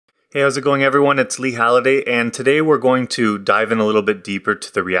Hey, how's it going everyone? It's Lee Halliday, and today we're going to dive in a little bit deeper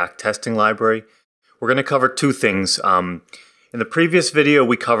to the React testing library. We're going to cover two things. In the previous video,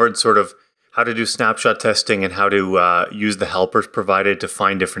 we covered sort of how to do snapshot testing and how to use the helpers provided to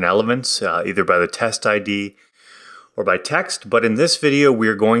find different elements, either by the test ID or by text. But in this video,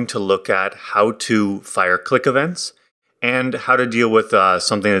 we're going to look at how to fire click events and how to deal with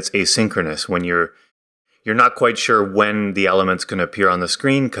something that's asynchronous when you're not quite sure when the element's going to appear on the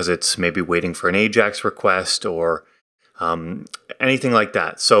screen because it's maybe waiting for an AJAX request or anything like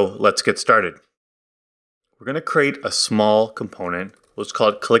that. So let's get started. We're going to create a small component. Let's call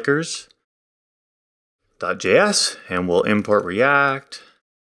it clickers.js, and we'll import React.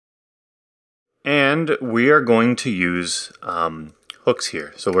 And we are going to use hooks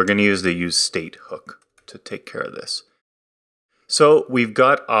here. So we're going to use the useState hook to take care of this. So we've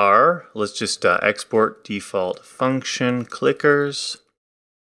got our, let's just export default function clickers,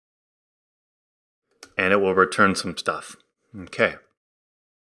 and it will return some stuff. Okay.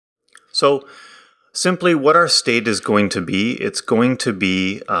 So simply what our state is going to be, it's going to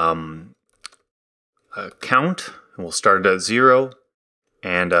be a count, and we'll start it at 0,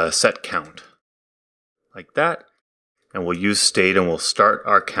 and a set count, like that. And we'll use state, and we'll start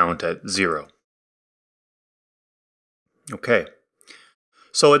our count at 0. Okay.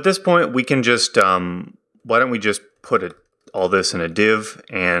 So at this point, we can just, why don't we just put all this in a div,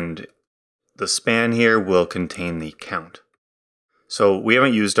 and the span here will contain the count. So we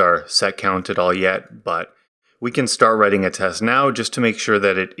haven't used our set count at all yet, but we can start writing a test now just to make sure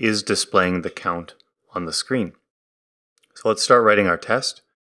that it is displaying the count on the screen. So let's start writing our test.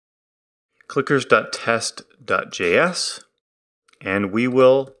 Clickers.test.js, and we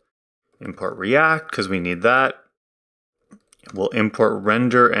will import React because we need that. We'll import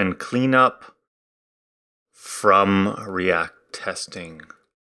render and cleanup from React testing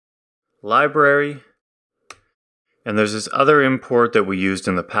library. And there's this other import that we used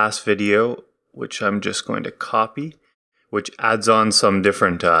in the past video, which I'm just going to copy, which adds on some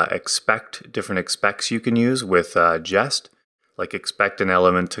different expecs you can use with Jest, like expect an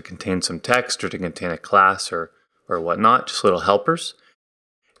element to contain some text or to contain a class or whatnot, just little helpers.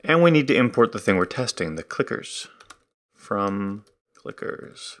 And we need to import the thing we're testing, the clickers. From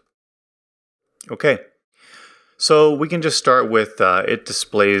clickers. Okay, so we can just start with it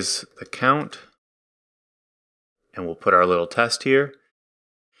displays the count, and we'll put our little test here.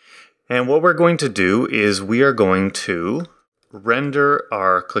 And what we're going to do is we are going to render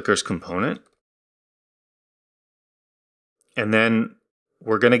our clickers component, and then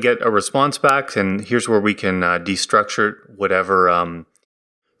we're going to get a response back, and here's where we can destructure whatever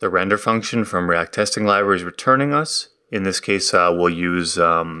the render function from React testing library is returning us. In this case, we'll use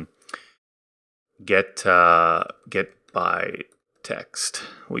get by text.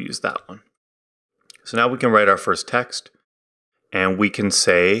 We'll use that one. So now we can write our first text, and we can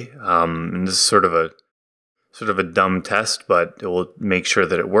say, and this is sort of a dumb test, but it will make sure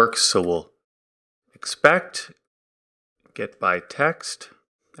that it works. So we'll expect get by text.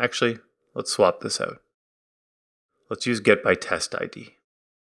 Actually, let's swap this out. Let's use get by test ID.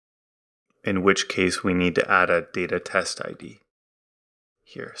 In which case we need to add a data test ID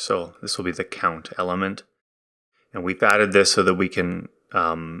here. So this will be the count element. And we've added this so that we can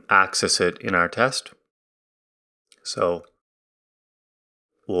access it in our test. So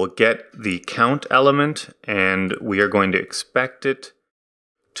we'll get the count element, and we are going to expect it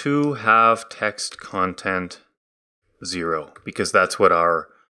to have text content 0, because that's what our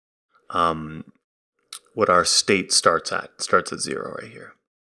state starts at. It starts at 0 right here.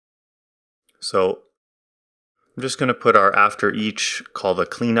 So I'm just going to put our after each call the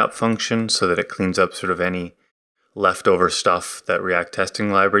cleanup function so that it cleans up sort of any leftover stuff that React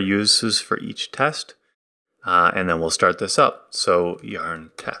testing library uses for each test. And then we'll start this up. So yarn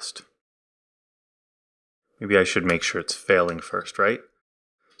test. Maybe I should make sure it's failing first, right?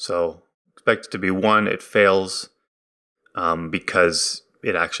 So expect it to be 1. It fails because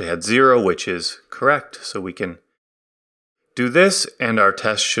it actually had 0, which is correct. So we can do this, and our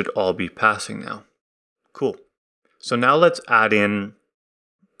tests should all be passing now. Cool. So now let's add in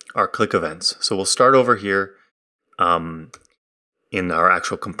our click events. So we'll start over here in our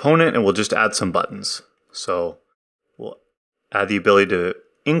actual component, and we'll just add some buttons. So we'll add the ability to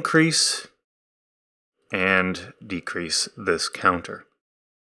increase and decrease this counter.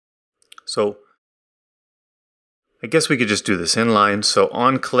 So I guess we could just do this inline. So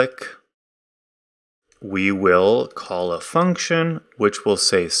on click, we will call a function which will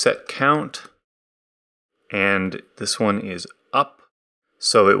say set count, and this one is up,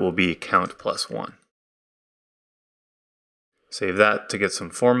 so it will be count plus 1. Save that to get some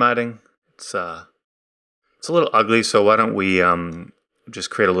formatting. It's a little ugly, so why don't we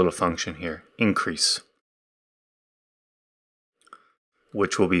just create a little function here, increase,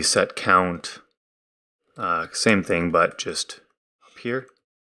 which will be set count, same thing, but just up here.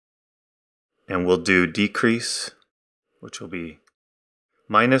 And we'll do decrease, which will be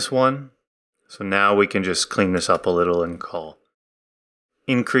 -1. So now we can just clean this up a little and call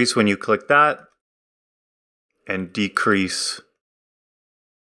increase when you click that, and decrease.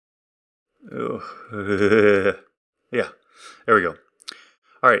 Oh. Yeah, there we go.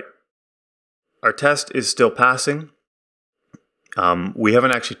 All right, our test is still passing. We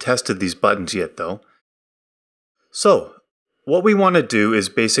haven't actually tested these buttons yet though. So what we want to do is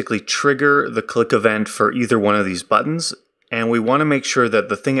basically trigger the click event for either one of these buttons, and we want to make sure that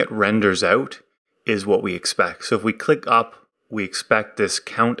the thing it renders out is what we expect. So if we click up, we expect this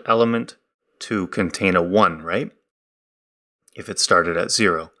count element to contain a 1, right? If it started at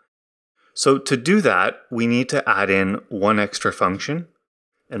 0. So to do that, we need to add in one extra function,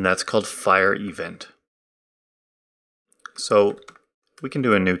 and that's called fire event. So we can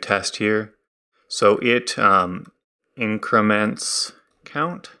do a new test here. So it increments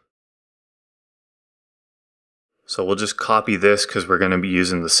count. So we'll just copy this because we're going to be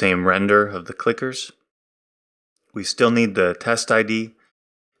using the same render of the clickers. We still need the test ID,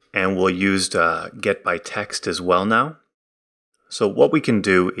 and we'll use get by text as well now. So what we can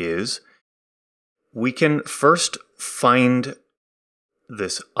do is we can first find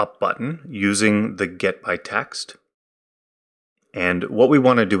this up button using the get by text. And what we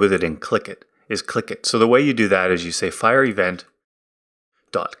want to do with it and click it is click it. So the way you do that is you say fire event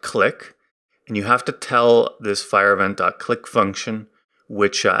dot click, and you have to tell this fire event dot click function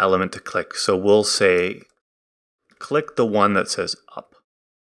which element to click. So we'll say click the one that says up.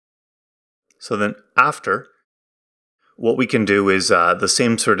 So then after, what we can do is the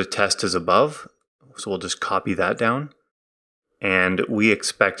same sort of test as above. So we'll just copy that down, and we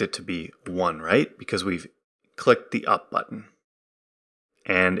expect it to be 1, right? Because we've clicked the up button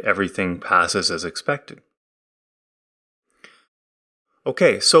and everything passes as expected.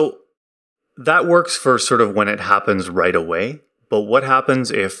 Okay, so that works for sort of when it happens right away, but what happens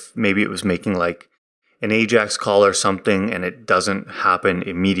if maybe it was making like an AJAX call or something and it doesn't happen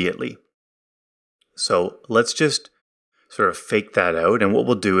immediately? So let's just sort of fake that out, and what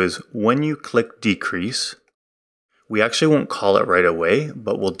we'll do is when you click decrease, we actually won't call it right away,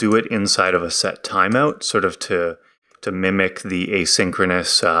 but we'll do it inside of a set timeout, sort of to mimic the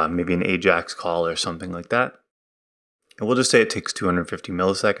asynchronous, maybe an AJAX call or something like that. And we'll just say it takes 250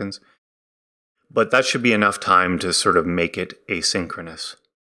 milliseconds, but that should be enough time to sort of make it asynchronous.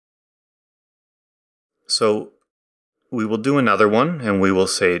 So we will do another one, and we will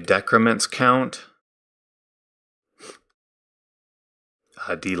say decrements count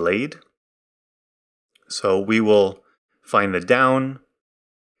delayed. So we will find the down,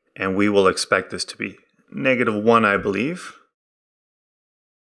 and we will expect this to be -1, I believe.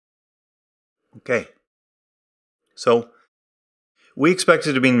 Okay. So we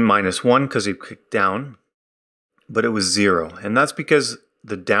expected it to be -1 because we clicked down, but it was 0. And that's because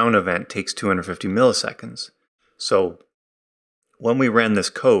the down event takes 250 milliseconds. So when we ran this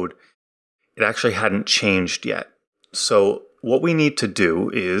code, it actually hadn't changed yet. So what we need to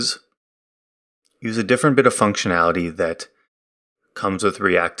do is use a different bit of functionality that comes with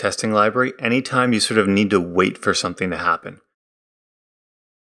React testing library anytime you sort of need to wait for something to happen.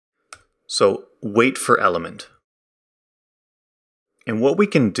 So wait for element. And what we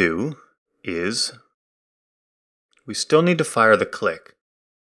can do is we still need to fire the click,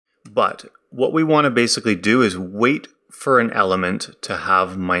 but what we want to basically do is wait for an element to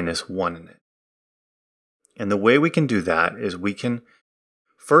have -1 in it. And the way we can do that is we can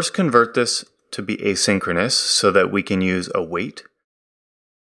first convert this to be asynchronous so that we can use await.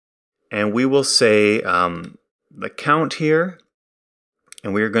 And we will say the count here,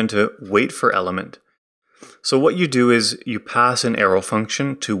 and we are going to wait for element. So what you do is you pass an arrow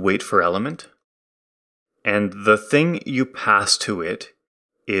function to wait for element, and the thing you pass to it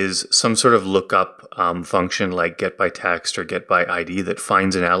is some sort of lookup function like get by text or get by ID that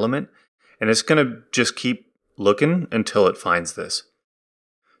finds an element, and it's going to just keep looking until it finds this.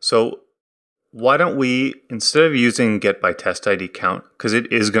 So why don't we, instead of using get by test ID count, because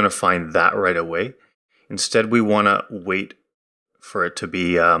it is going to find that right away, instead we want to wait for it to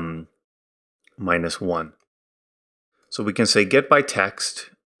be -1. So we can say get by text.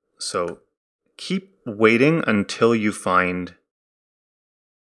 So keep waiting until you find,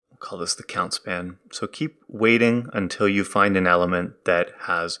 we'll call this the count span. So keep waiting until you find an element that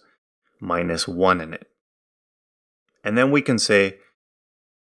has -1 in it. And then we can say,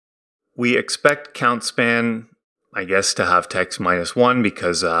 we expect count span, I guess, to have text -1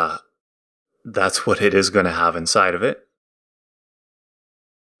 because that's what it is going to have inside of it.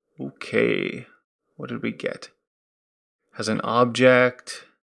 Okay, what did we get? Has an object,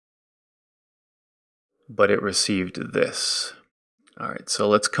 but it received this. All right, so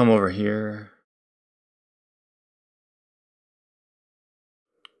let's come over here.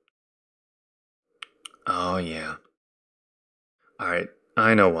 Oh yeah. All right,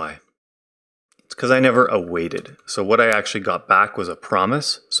 I know why. It's because I never awaited. So what I actually got back was a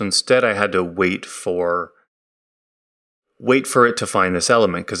promise. So instead I had to wait for it to find this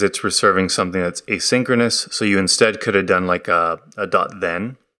element because it's reserving something that's asynchronous. So you instead could have done like a dot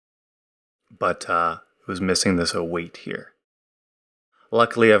then, but it was missing this await here.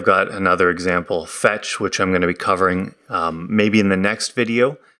 Luckily, I've got another example, fetch, which I'm going to be covering maybe in the next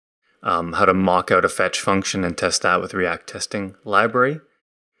video, how to mock out a fetch function and test that with React Testing Library.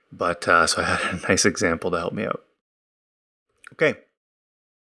 But so I had a nice example to help me out. Okay,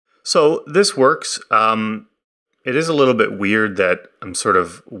 so this works. It is a little bit weird that I'm sort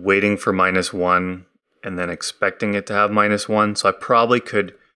of waiting for -1 and then expecting it to have -1. So I probably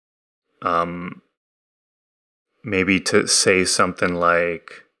could maybe to say something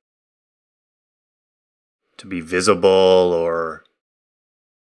like to be visible, or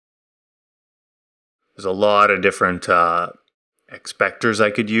there's a lot of different expectors I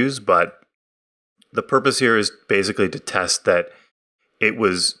could use, but the purpose here is basically to test that it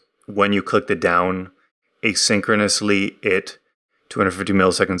was, when you clicked it down, asynchronously, it 250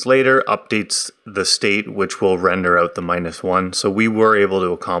 milliseconds later updates the state, which will render out the -1. So we were able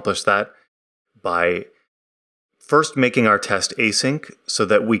to accomplish that by first making our test async so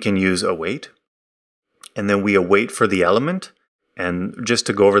that we can use await. And then we await for the element. And just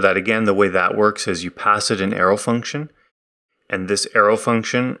to go over that again, the way that works is you pass it an arrow function. And this arrow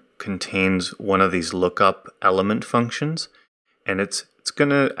function contains one of these lookup element functions. And it's going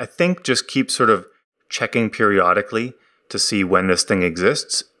to, I think, just keep sort of checking periodically to see when this thing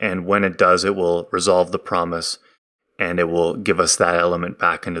exists, and when it does, it will resolve the promise and it will give us that element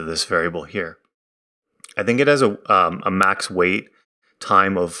back into this variable here. I think it has a max wait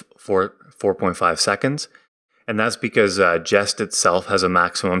time of 4.5 seconds, and that's because Jest itself has a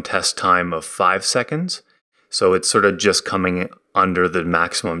maximum test time of 5 seconds, so it's sort of just coming under the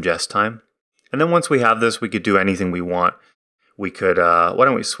maximum Jest time. And then once we have this, we could do anything we want. We could, why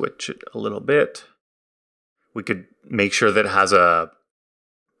don't we switch it a little bit? We could make sure that it has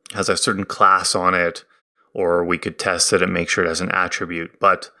a certain class on it, or we could test it and make sure it has an attribute.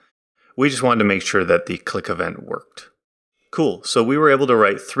 But we just wanted to make sure that the click event worked. Cool. So we were able to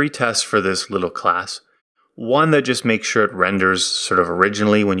write 3 tests for this little class. One that just makes sure it renders sort of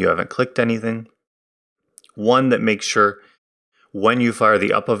originally when you haven't clicked anything. One that makes sure when you fire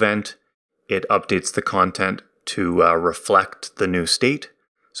the up event, it updates the content to reflect the new state.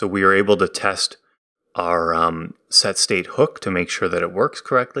 So we are able to test our set state hook to make sure that it works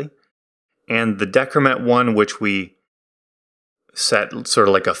correctly. And the decrement one, which we set sort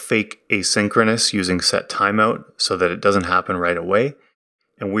of like a fake asynchronous using set timeout so that it doesn't happen right away.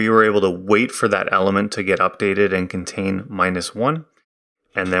 And we were able to wait for that element to get updated and contain -1.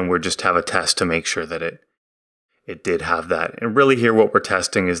 And then we'll just have a test to make sure that it did have that. And really here what we're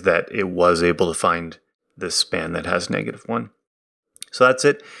testing is that it was able to find this span that has -1. So that's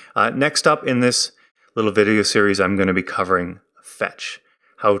it. Next up in this little video series, I'm going to be covering fetch,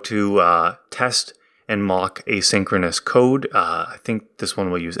 how to test and mock asynchronous code. I think this one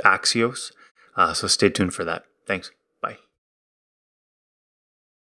will use Axios, so stay tuned for that. Thanks.